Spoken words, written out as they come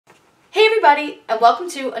Hey everybody, and welcome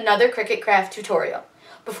to another Cricut craft tutorial.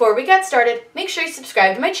 Before we get started, make sure you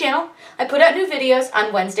subscribe to my channel. I put out new videos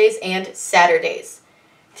on Wednesdays and Saturdays.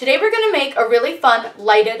 Today we're going to make a really fun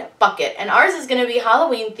lighted bucket, and ours is going to be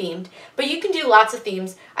Halloween themed, but you can do lots of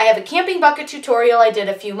themes. I have a camping bucket tutorial I did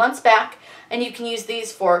a few months back, and you can use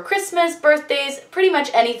these for Christmas, birthdays, pretty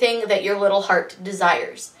much anything that your little heart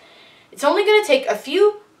desires. It's only going to take a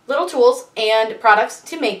few little tools and products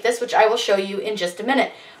to make this, which I will show you in just a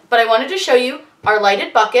minute. But I wanted to show you our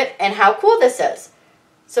lighted bucket and how cool this is.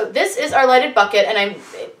 So this is our lighted bucket, and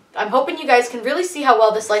I'm hoping you guys can really see how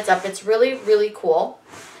well this lights up. It's really, really cool.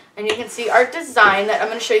 And you can see our design that I'm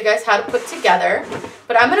going to show you guys how to put together.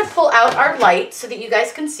 But I'm going to pull out our light so that you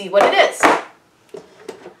guys can see what it is.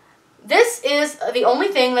 This is the only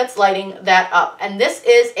thing that's lighting that up. And this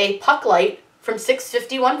is a puck light from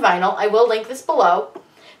 651 vinyl. I will link this below.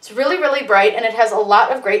 It's really, really bright, and it has a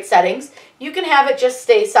lot of great settings. You can have it just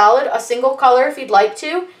stay solid, a single color if you'd like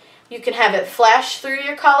to. You can have it flash through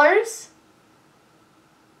your colors.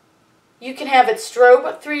 You can have it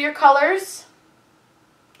strobe through your colors.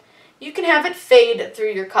 You can have it fade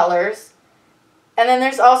through your colors. And then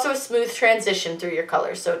there's also a smooth transition through your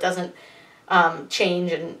colors, so it doesn't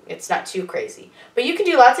change and it's not too crazy. But you can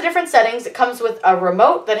do lots of different settings. It comes with a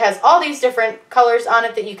remote that has all these different colors on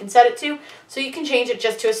it that you can set it to, so you can change it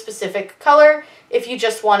just to a specific color if you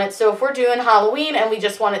just want it. So if we're doing Halloween and we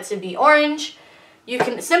just want it to be orange, you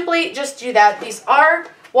can simply just do that. These are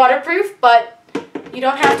waterproof, but you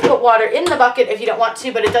don't have to put water in the bucket if you don't want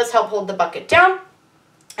to, but it does help hold the bucket down.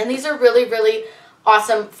 And these are really, really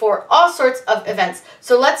awesome for all sorts of events.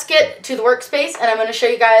 So let's get to the workspace, and I'm going to show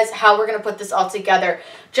you guys how we're going to put this all together.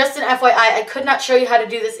 Just an FYI, I could not show you how to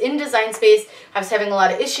do this in Design Space. I was having a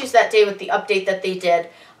lot of issues that day with the update that they did,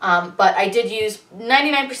 but I did use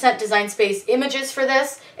 99% Design Space images for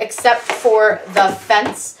this, except for the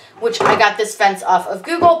fence, which I got this fence off of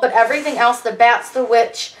Google, but everything else, the bats, the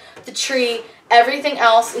witch, the tree, everything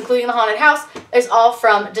else, including the haunted house, is all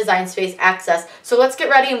from Design Space Access. So let's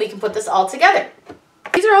get ready and we can put this all together.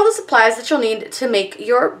 These are all the supplies that you'll need to make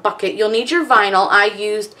your bucket. You'll need your vinyl. I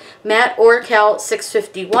used matte Oracal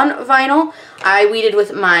 651 vinyl. I weeded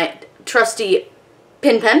with my trusty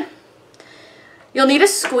pin pen. You'll need a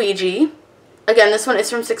squeegee. Again, this one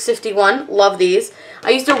is from 651. Love these. I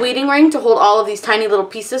used a weeding ring to hold all of these tiny little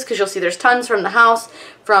pieces, because you'll see there's tons from the house,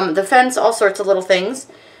 from the fence, all sorts of little things.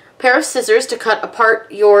 Pair of scissors to cut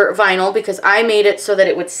apart your vinyl, because I made it so that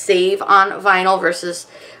it would save on vinyl versus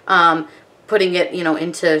putting it,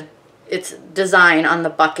 into its design on the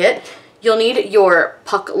bucket. You'll need your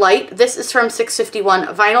puck light. This is from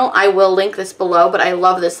 651 vinyl. I will link this below, but I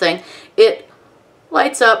love this thing. It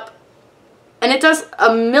lights up, and it does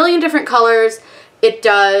a million different colors. It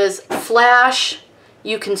does flash.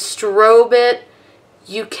 You can strobe it.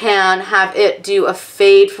 You can have it do a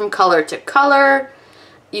fade from color to color.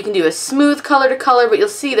 You can do a smooth color to color, but you'll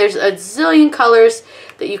see there's a zillion colors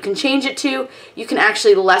that you can change it to. You can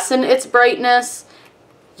actually lessen its brightness.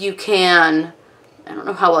 You can, I don't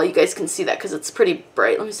know how well you guys can see that because it's pretty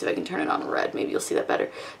bright. Let me see if I can turn it on red. Maybe you'll see that better.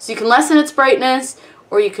 So you can lessen its brightness,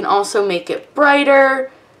 or you can also make it brighter.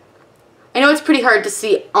 I know it's pretty hard to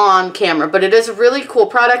see on camera, but it is a really cool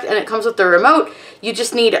product, and it comes with the remote. You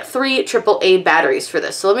just need 3 AAA batteries for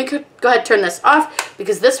this. So let me go ahead and turn this off,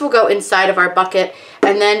 because this will go inside of our bucket,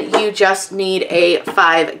 and then you just need a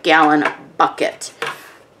 5-gallon bucket.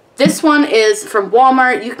 This one is from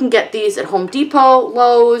Walmart. You can get these at Home Depot,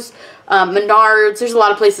 Lowe's, Menards. There's a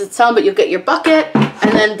lot of places that sell them, but you'll get your bucket,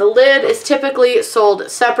 and then the lid is typically sold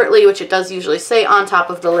separately, which it does usually say on top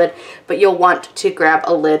of the lid, but you'll want to grab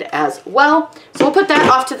a lid as well. So we'll put that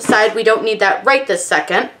off to the side. We don't need that right this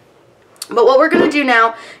second. But what we're going to do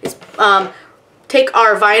now is take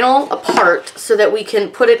our vinyl apart so that we can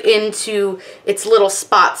put it into its little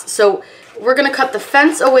spots. So we're going to cut the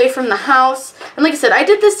fence away from the house. And like I said, I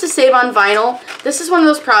did this to save on vinyl. This is one of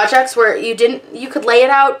those projects where you could lay it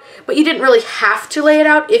out, but you didn't really have to lay it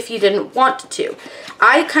out if you didn't want to.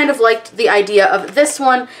 I kind of liked the idea of this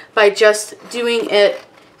one by just doing it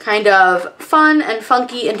kind of fun and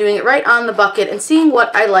funky and doing it right on the bucket and seeing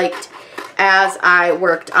what I liked as I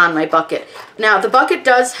worked on my bucket. Now, the bucket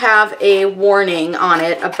does have a warning on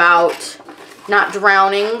it about not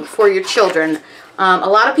drowning for your children. A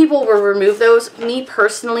lot of people will remove those. Me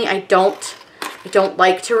personally, I don't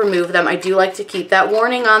like to remove them. I do like to keep that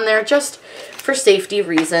warning on there just for safety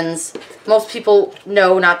reasons. Most people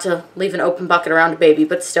know not to leave an open bucket around a baby,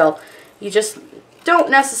 but still, you just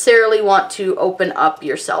don't necessarily want to open up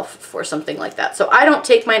yourself for something like that. So I don't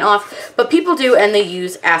take mine off, but people do, and they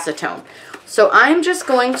use acetone. So I'm just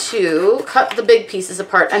going to cut the big pieces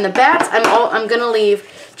apart, and the bats I'm going to leave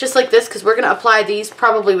just like this because we're going to apply these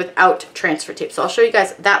probably without transfer tape. So I'll show you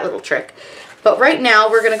guys that little trick. But right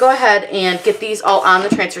now we're going to go ahead and get these all on the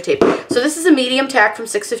transfer tape. So this is a medium tack from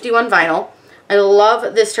 651 vinyl. I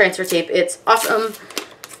love this transfer tape. It's awesome.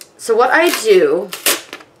 So what I do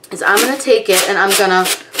is I'm going to take it and I'm going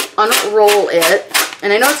to unroll it.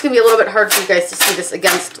 And I know it's going to be a little bit hard for you guys to see this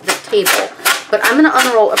against the table, but I'm going to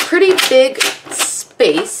unroll a pretty big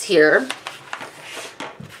space here.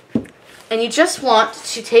 And you just want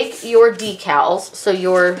to take your decals, so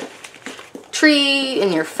your tree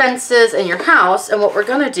and your fences and your house, and what we're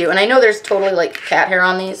going to do, and I know there's totally like cat hair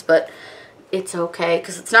on these, but it's okay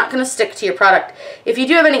because it's not going to stick to your product. If you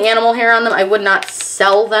do have any animal hair on them, I would not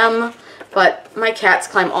sell them, but my cats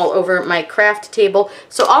climb all over my craft table.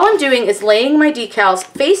 So all I'm doing is laying my decals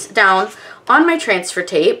face down on my transfer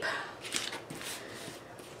tape.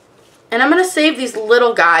 And I'm going to save these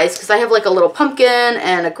little guys because I have like a little pumpkin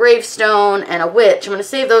and a gravestone and a witch. I'm going to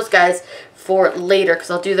save those guys for later because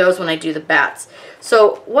I'll do those when I do the bats.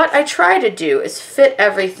 So what I try to do is fit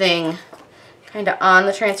everything kind of on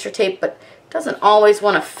the transfer tape, but it doesn't always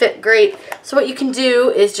want to fit great. So what you can do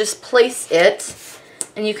is just place it,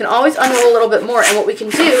 and you can always unroll a little bit more. And what we can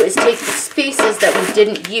do is take the spaces that we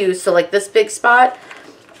didn't use, so like this big spot,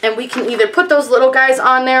 and we can either put those little guys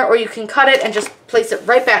on there or you can cut it and just place it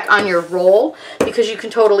right back on your roll because you can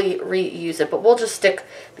totally reuse it. But we'll just stick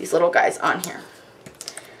these little guys on here.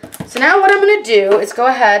 So now what I'm going to do is go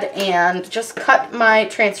ahead and just cut my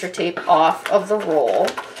transfer tape off of the roll.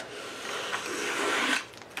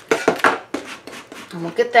 And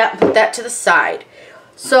we'll get that and put that to the side.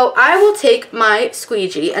 So I will take my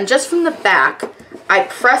squeegee and just from the back, I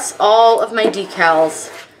press all of my decals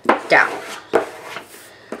down.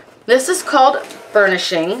 This is called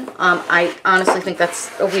burnishing. I honestly think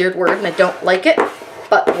that's a weird word and I don't like it,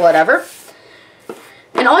 but whatever.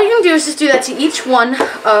 And all you're going to do is just do that to each one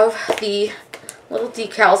of the little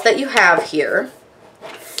decals that you have here.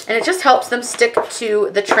 And it just helps them stick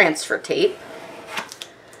to the transfer tape.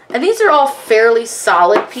 And these are all fairly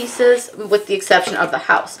solid pieces with the exception of the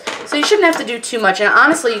house. So you shouldn't have to do too much. And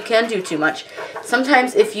honestly, you can do too much.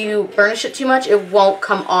 Sometimes if you burnish it too much, it won't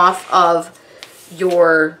come off of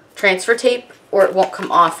your transfer tape or it won't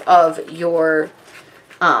come off of your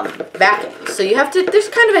backing. So you have to, there's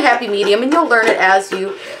kind of a happy medium and you'll learn it as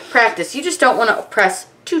you practice. You just don't want to press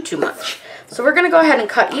too much. So we're going to go ahead and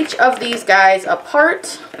cut each of these guys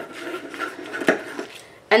apart.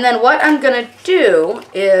 And then what I'm going to do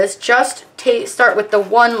is just start with the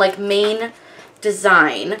one like main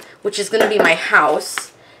design, which is going to be my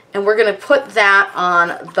house. And we're going to put that on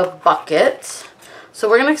the bucket. So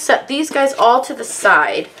we're going to set these guys all to the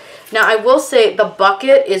side. Now I will say the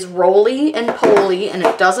bucket is rolly and poly and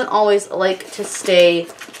it doesn't always like to stay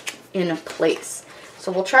in place. So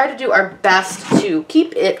we'll try to do our best to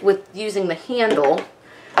keep it with using the handle,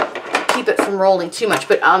 keep it from rolling too much.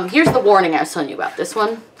 But here's the warning I was telling you about this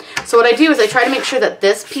one. So what I do is I try to make sure that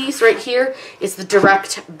this piece right here is the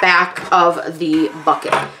direct back of the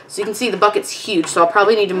bucket. So you can see the bucket's huge, so I'll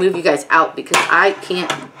probably need to move you guys out because I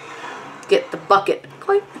can't get the bucket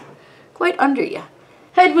quite under you.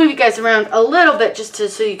 I had to move you guys around a little bit just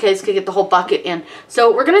so you guys could get the whole bucket in.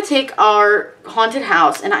 So we're going to take our haunted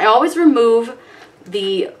house, and I always remove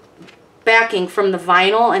the backing from the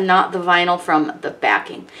vinyl and not the vinyl from the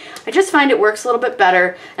backing. I just find it works a little bit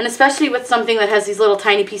better, and especially with something that has these little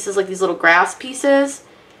tiny pieces like these little grass pieces,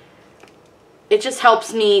 it just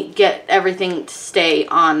helps me get everything to stay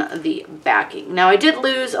on the backing. Now I did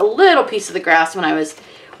lose a little piece of the grass when I was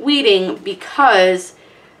weeding because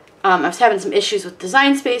I was having some issues with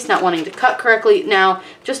design space, not wanting to cut correctly. Now,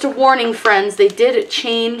 just a warning, friends, they did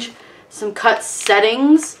change some cut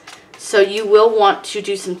settings, so you will want to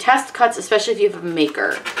do some test cuts, especially if you have a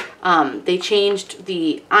maker. They changed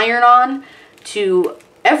the iron-on to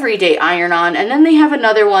everyday iron-on, and then they have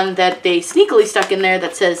another one that they sneakily stuck in there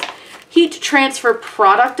that says heat transfer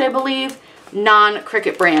product, I believe,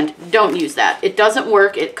 non-CRICUT brand. Don't use that. It doesn't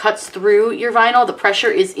work. It cuts through your vinyl. The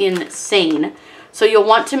pressure is insane. So you'll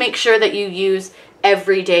want to make sure that you use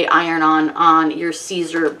everyday iron-on your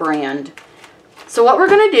Caesar brand. So what we're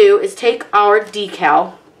going to do is take our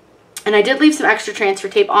decal, and I did leave some extra transfer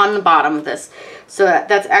tape on the bottom of this, so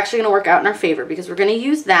that's actually going to work out in our favor because we're going to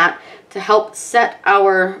use that to help set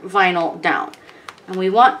our vinyl down. And we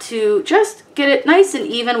want to just get it nice and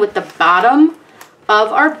even with the bottom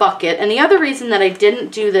of our bucket. And the other reason that I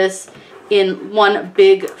didn't do this in one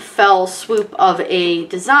big fell swoop of a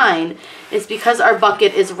design is because our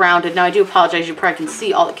bucket is rounded. Now I do apologize, you probably can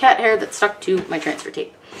see all the cat hair that stuck to my transfer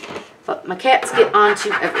tape. but my cats get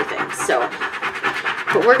onto everything. So,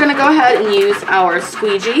 but we're gonna go ahead and use our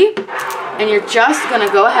squeegee, and you're just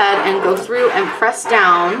gonna go ahead and go through and press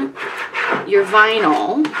down your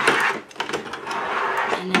vinyl,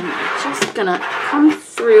 and then you're just gonna come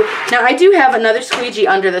through. Now I do have another squeegee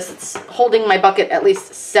under this. It's holding my bucket at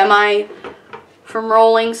least semi from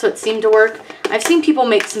rolling, so it seemed to work. I've seen people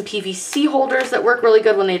make some PVC holders that work really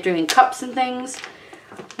good when they're doing cups and things.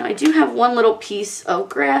 Now I do have one little piece of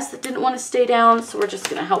grass that didn't want to stay down, so we're just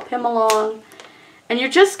going to help him along. And you're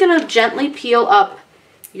just going to gently peel up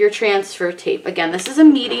your transfer tape. Again, this is a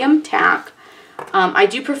medium tack. I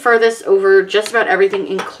do prefer this over just about everything,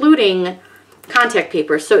 including contact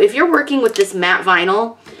paper. So if you're working with this matte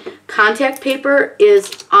vinyl, contact paper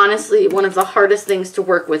is honestly one of the hardest things to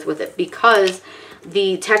work with it, because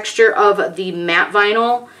the texture of the matte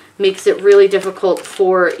vinyl makes it really difficult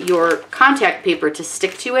for your contact paper to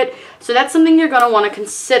stick to it. So that's something you're going to want to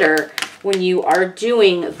consider when you are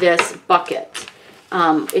doing this bucket.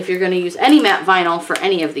 If you're going to use any matte vinyl for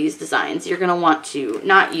any of these designs, you're going to want to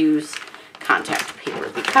not use contact paper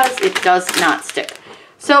because it does not stick.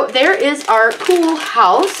 So there is our cool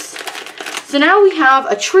house. So now we have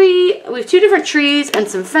a tree. We have two different trees and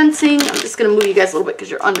some fencing. I'm just going to move you guys a little bit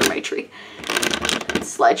because you're under my tree.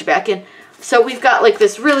 Slide you back in. So we've got like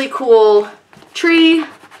this really cool tree.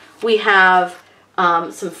 We have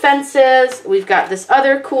some fences. We've got this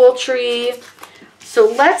other cool tree. So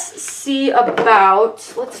let's do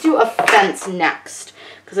a fence next,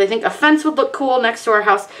 because I think a fence would look cool next to our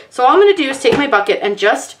house. So all I'm going to do is take my bucket and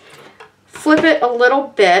just flip it a little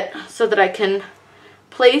bit so that I can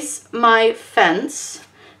place my fence.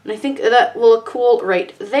 And I think that will look cool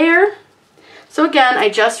right there. So again, I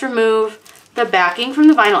just remove the backing from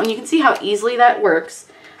the vinyl, and you can see how easily that works.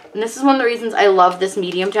 And this is one of the reasons I love this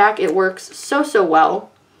medium tack. It works so, so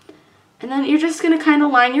well. And then you're just going to kind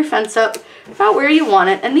of line your fence up about where you want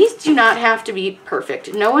it. And these do not have to be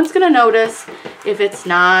perfect. No one's going to notice if it's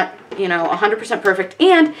not, you know, 100% perfect.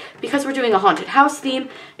 And because we're doing a haunted house theme,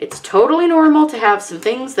 it's totally normal to have some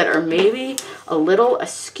things that are maybe a little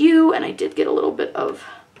askew. And I did get a little bit of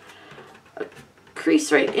a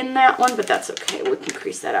crease right in that one, but that's okay. We can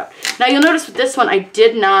crease that out. Now you'll notice with this one, I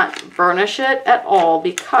did not burnish it at all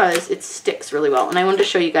because it sticks really well. And I wanted to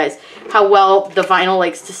show you guys how well the vinyl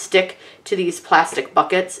likes to stick to these plastic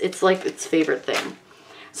buckets. It's like its favorite thing.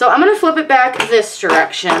 So I'm going to flip it back this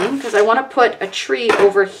direction because I want to put a tree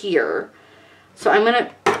over here. So I'm going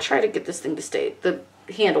to try to get this thing to stay. The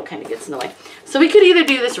handle kind of gets in the way. So we could either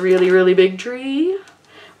do this really, really big tree,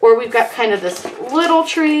 or we've got kind of this little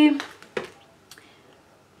tree.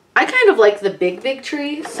 I kind of like the big, big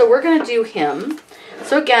tree, so we're going to do him.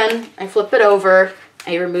 So again, I flip it over.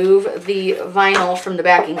 I remove the vinyl from the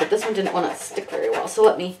backing, but this one didn't want to stick very well. So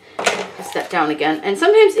let me press that down again. And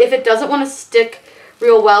sometimes if it doesn't want to stick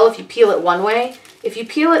real well, if you peel it one way, if you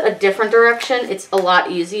peel it a different direction, it's a lot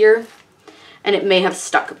easier and it may have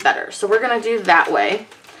stuck better. So we're going to do that way.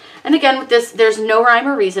 And again, with this, there's no rhyme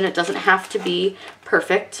or reason. It doesn't have to be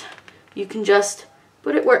perfect. You can just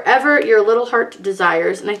put it wherever your little heart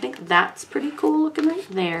desires. And I think that's pretty cool looking right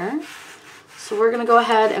there. So we're going to go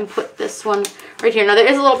ahead and put this one right here. Now there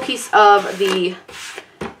is a little piece of the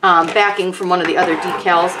backing from one of the other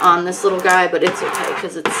decals on this little guy, but it's okay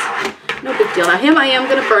because it's no big deal. Now him I am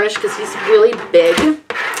going to burnish because he's really big. And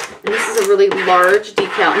this is a really large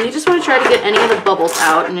decal. And you just want to try to get any of the bubbles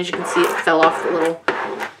out. And as you can see, it fell off the little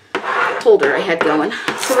holder I had going.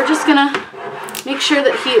 So we're just going to make sure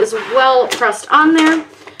that he is well pressed on there.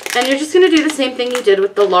 And you're just going to do the same thing you did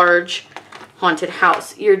with the large haunted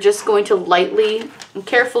house. You're just going to lightly and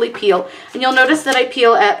carefully peel. And you'll notice that I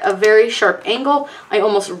peel at a very sharp angle. I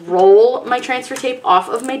almost roll my transfer tape off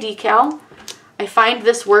of my decal. I find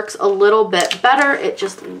this works a little bit better. It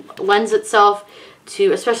just lends itself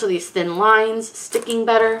to, especially these thin lines, sticking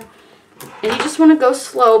better. And you just want to go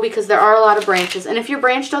slow because there are a lot of branches. And if your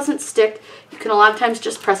branch doesn't stick, you can a lot of times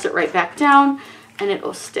just press it right back down and it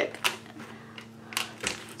will stick.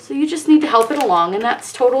 So you just need to help it along, and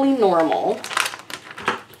that's totally normal.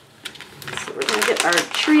 So we're going to get our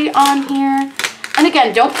tree on here. And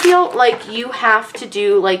again, don't feel like you have to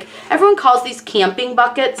do, like, everyone calls these camping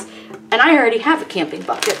buckets, and I already have a camping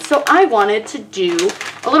bucket. So I wanted to do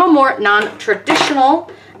a little more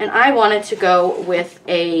non-traditional, and I wanted to go with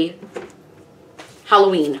a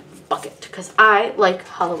Halloween bucket because I like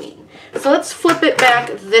Halloween. So let's flip it back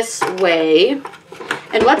this way,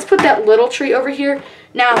 and let's put that little tree over here.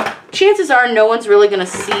 Now, chances are no one's really going to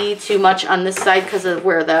see too much on this side because of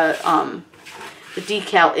where the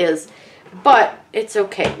decal is, but it's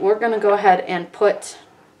okay. We're going to go ahead and put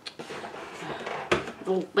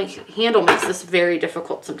the handle makes this very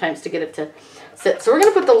difficult sometimes to get it to sit. So we're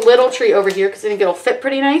going to put the little tree over here because I think it'll fit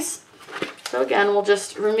pretty nice. So again, we'll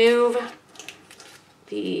just remove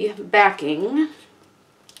the backing.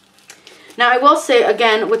 Now I will say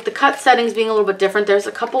again, with the cut settings being a little bit different, there's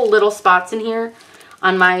a couple little spots in here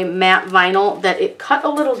on my matte vinyl that it cut a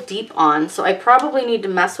little deep on, so I probably need to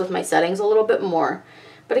mess with my settings a little bit more.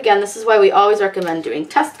 But again, this is why we always recommend doing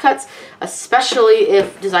test cuts, especially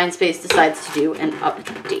if Design Space decides to do an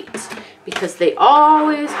update, because they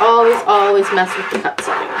always mess with the cut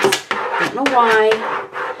settings. I don't know why.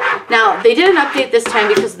 Now, they did an update this time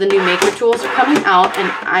because the new maker tools are coming out, and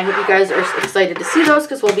I hope you guys are excited to see those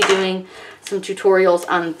because we'll be doing some tutorials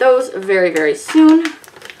on those very, very soon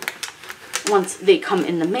once they come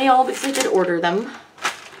in the mail, because I did order them.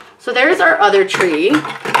 So there's our other tree.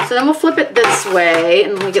 So then we'll flip it this way,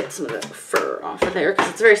 and let me get some of the fur off of there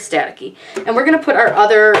because it's very staticky. And we're going to put our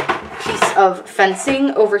other piece of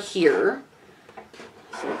fencing over here.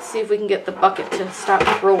 So let's see if we can get the bucket to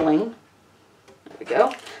stop rolling. There we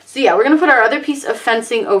go. So yeah, we're going to put our other piece of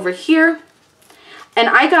fencing over here. And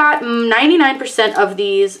I got 99% of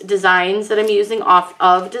these designs that I'm using off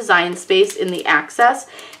of Design Space in the Access,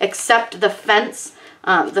 except the fence.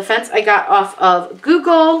 The fence I got off of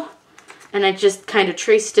Google, and I just kind of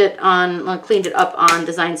traced it on, cleaned it up on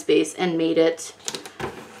Design Space and made it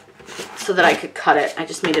so that I could cut it. I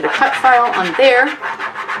just made it a cut file on there.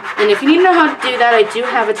 And if you need to know how to do that, I do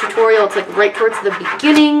have a tutorial. It's like right towards the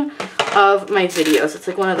beginning of my videos. It's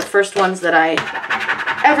like one of the first ones that I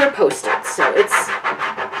ever posted. So it's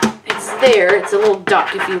there. It's a little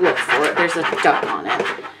duck if you look for it. There's a duck on it.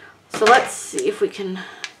 So let's see if we can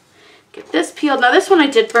get this peeled. Now this one I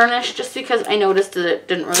did burnish just because I noticed that it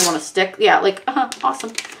didn't really want to stick. Yeah, like,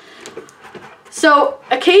 awesome. So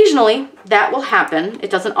occasionally that will happen.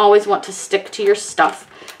 It doesn't always want to stick to your stuff.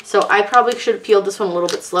 So I probably should have peeled this one a little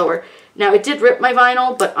bit slower. Now it did rip my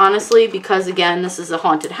vinyl, but honestly, because again, this is a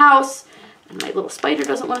haunted house and my little spider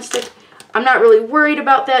doesn't want to stick, I'm not really worried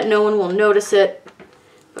about that. No one will notice it.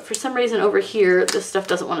 But for some reason over here, this stuff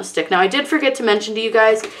doesn't want to stick. Now I did forget to mention to you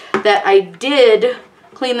guys that I did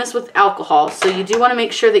clean this with alcohol. So you do want to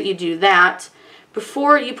make sure that you do that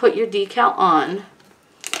before you put your decal on,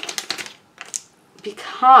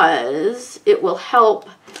 because it will help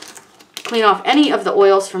clean off any of the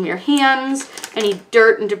oils from your hands, any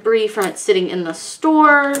dirt and debris from it sitting in the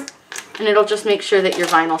store, and it'll just make sure that your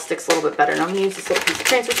vinyl sticks a little bit better. Now I'm going to use this little piece of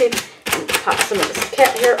transfer tape and pop some of this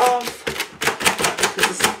cat hair off.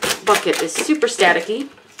 This bucket is super staticky.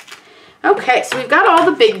 Okay, so we've got all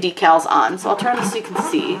the big decals on, so I'll turn this so you can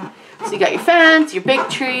see. So you got your fence, your big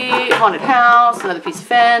tree, haunted house, another piece of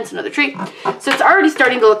fence, another tree. So it's already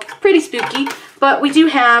starting to look pretty spooky, but we do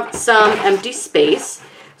have some empty space.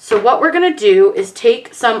 So what we're going to do is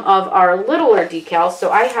take some of our littler decals.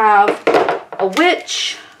 So I have a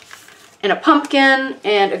witch and a pumpkin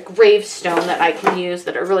and a gravestone that I can use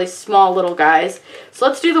that are really small little guys. So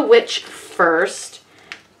let's do the witch first.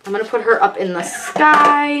 I'm going to put her up in the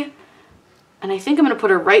sky. And I think I'm going to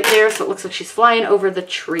put her right there so it looks like she's flying over the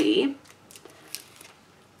tree.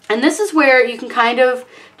 And this is where you can kind of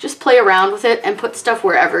just play around with it and put stuff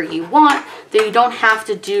wherever you want, that you don't have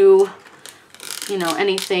to do, you know,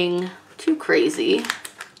 anything too crazy.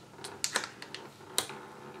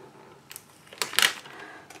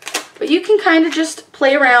 But you can kind of just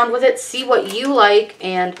play around with it, see what you like,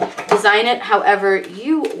 and design it however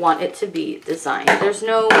you want it to be designed. There's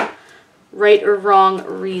no right or wrong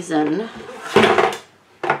reason.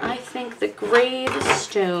 I think the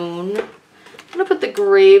gravestone, I'm going to put the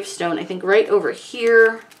gravestone, I think, right over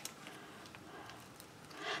here.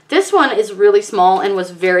 This one is really small and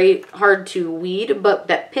was very hard to weed, but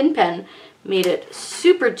that pin pen made it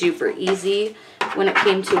super duper easy when it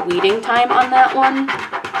came to weeding time on that one.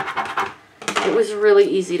 It was really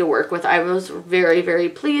easy to work with. I was very, very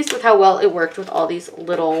pleased with how well it worked with all these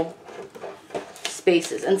little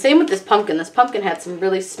spaces. And same with this pumpkin. This pumpkin had some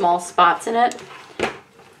really small spots in it.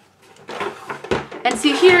 And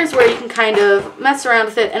see, here's where you can kind of mess around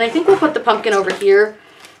with it. And I think we'll put the pumpkin over here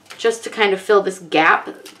just to kind of fill this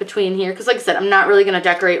gap between here. Because like I said, I'm not really going to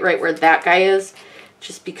decorate right where that guy is,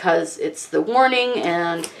 just because it's the warning.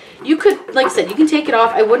 And you could, like I said, you can take it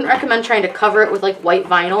off. I wouldn't recommend trying to cover it with like white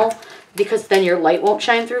vinyl, because then your light won't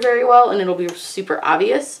shine through very well and it'll be super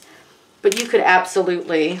obvious. But you could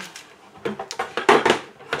absolutely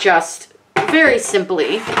just very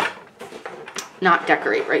simply not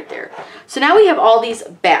decorate right there. So now we have all these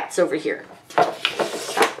bats over here. Stop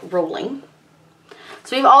rolling.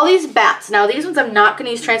 So we have all these bats. Now these ones I'm not going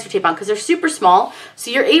to use transfer tape on because they're super small.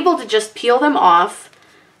 So you're able to just peel them off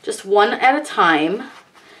just one at a time.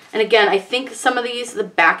 And again, I think some of these, the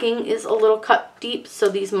backing is a little cut deep, so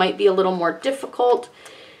these might be a little more difficult.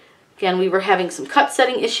 Again, we were having some cut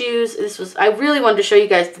setting issues. I really wanted to show you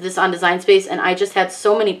guys this on Design Space, and I just had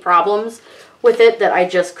so many problems with it that I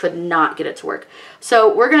just could not get it to work.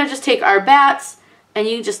 So we're gonna just take our bats and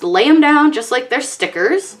you just lay them down just like they're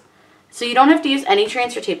stickers. So you don't have to use any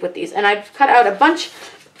transfer tape with these. And I've cut out a bunch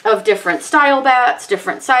of different style bats,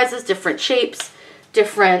 different sizes, different shapes,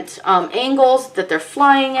 different angles that they're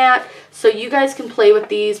flying at. So you guys can play with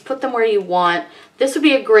these, put them where you want. This would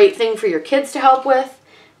be a great thing for your kids to help with.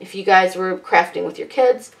 If you guys were crafting with your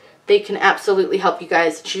kids, they can absolutely help you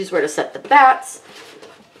guys choose where to set the bats.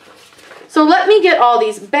 So let me get all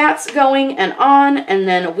these bats going and on, and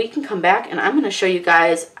then we can come back and I'm going to show you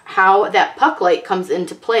guys how that puck light comes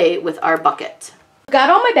into play with our bucket. Got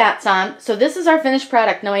all my bats on, so this is our finished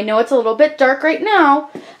product. Now I know it's a little bit dark right now,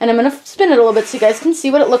 and I'm going to spin it a little bit so you guys can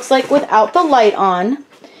see what it looks like without the light on.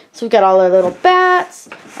 So we've got all our little bats,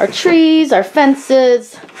 our trees, our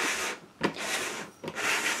fences.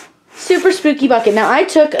 Super spooky bucket. Now I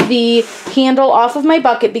took the handle off of my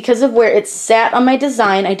bucket because of where it sat on my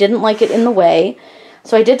design. I didn't like it in the way.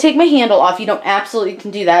 So I did take my handle off. You don't absolutely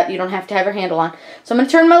can do that. You don't have to have your handle on. So I'm going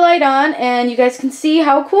to turn my light on and you guys can see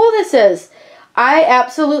how cool this is. I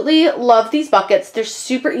absolutely love these buckets. They're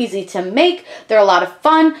super easy to make. They're a lot of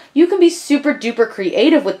fun. You can be super duper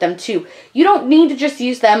creative with them too. You don't need to just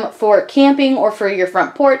use them for camping or for your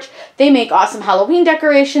front porch. They make awesome Halloween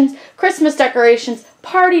decorations, Christmas decorations,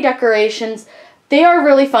 party decorations. They are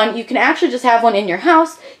really fun. You can actually just have one in your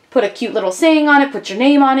house, put a cute little saying on it, put your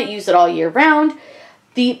name on it, use it all year round.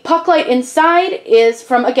 The puck light inside is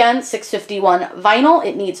from, again, 651 vinyl.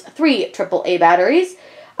 It needs 3 AAA batteries.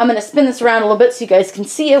 I'm going to spin this around a little bit so you guys can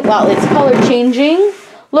see it while it's color changing.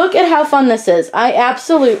 Look at how fun this is. I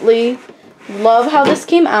absolutely love how this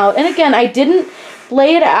came out. And again, I didn't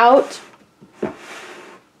lay it out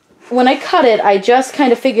when I cut it. I just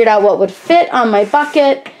kind of figured out what would fit on my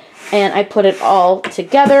bucket. And I put it all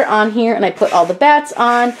together on here. And I put all the bats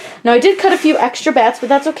on. Now I did cut a few extra bats, but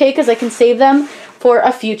that's okay because I can save them for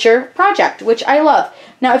a future project, which I love.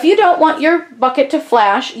 Now, if you don't want your bucket to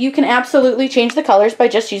flash, you can absolutely change the colors by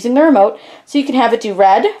just using the remote. So you can have it do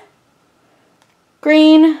red,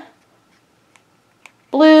 green,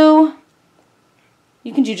 blue.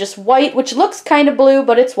 You can do just white, which looks kind of blue,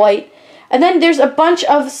 but it's white. And then there's a bunch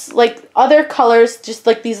of like other colors, just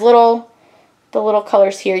like these the little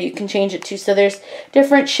colors here you can change it to. So there's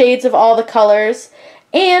different shades of all the colors.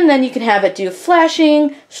 And then you can have it do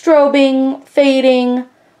flashing, strobing, fading,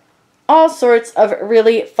 all sorts of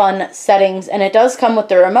really fun settings. And it does come with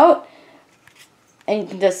the remote. And you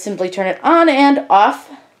can just simply turn it on and off.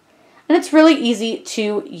 And it's really easy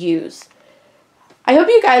to use. I hope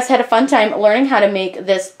you guys had a fun time learning how to make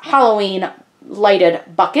this Halloween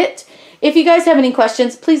lighted bucket. If you guys have any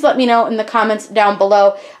questions, please let me know in the comments down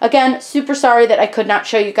below. Again, super sorry that I could not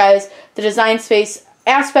show you guys the Design Space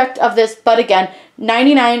aspect of this, but again,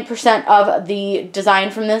 99% of the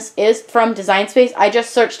design from this is from Design Space. I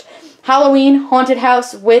just searched Halloween, haunted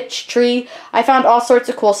house, witch, tree. I found all sorts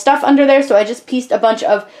of cool stuff under there, so I just pieced a bunch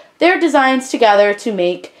of their designs together to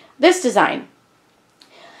make this design.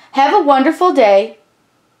 Have a wonderful day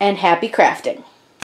and happy crafting.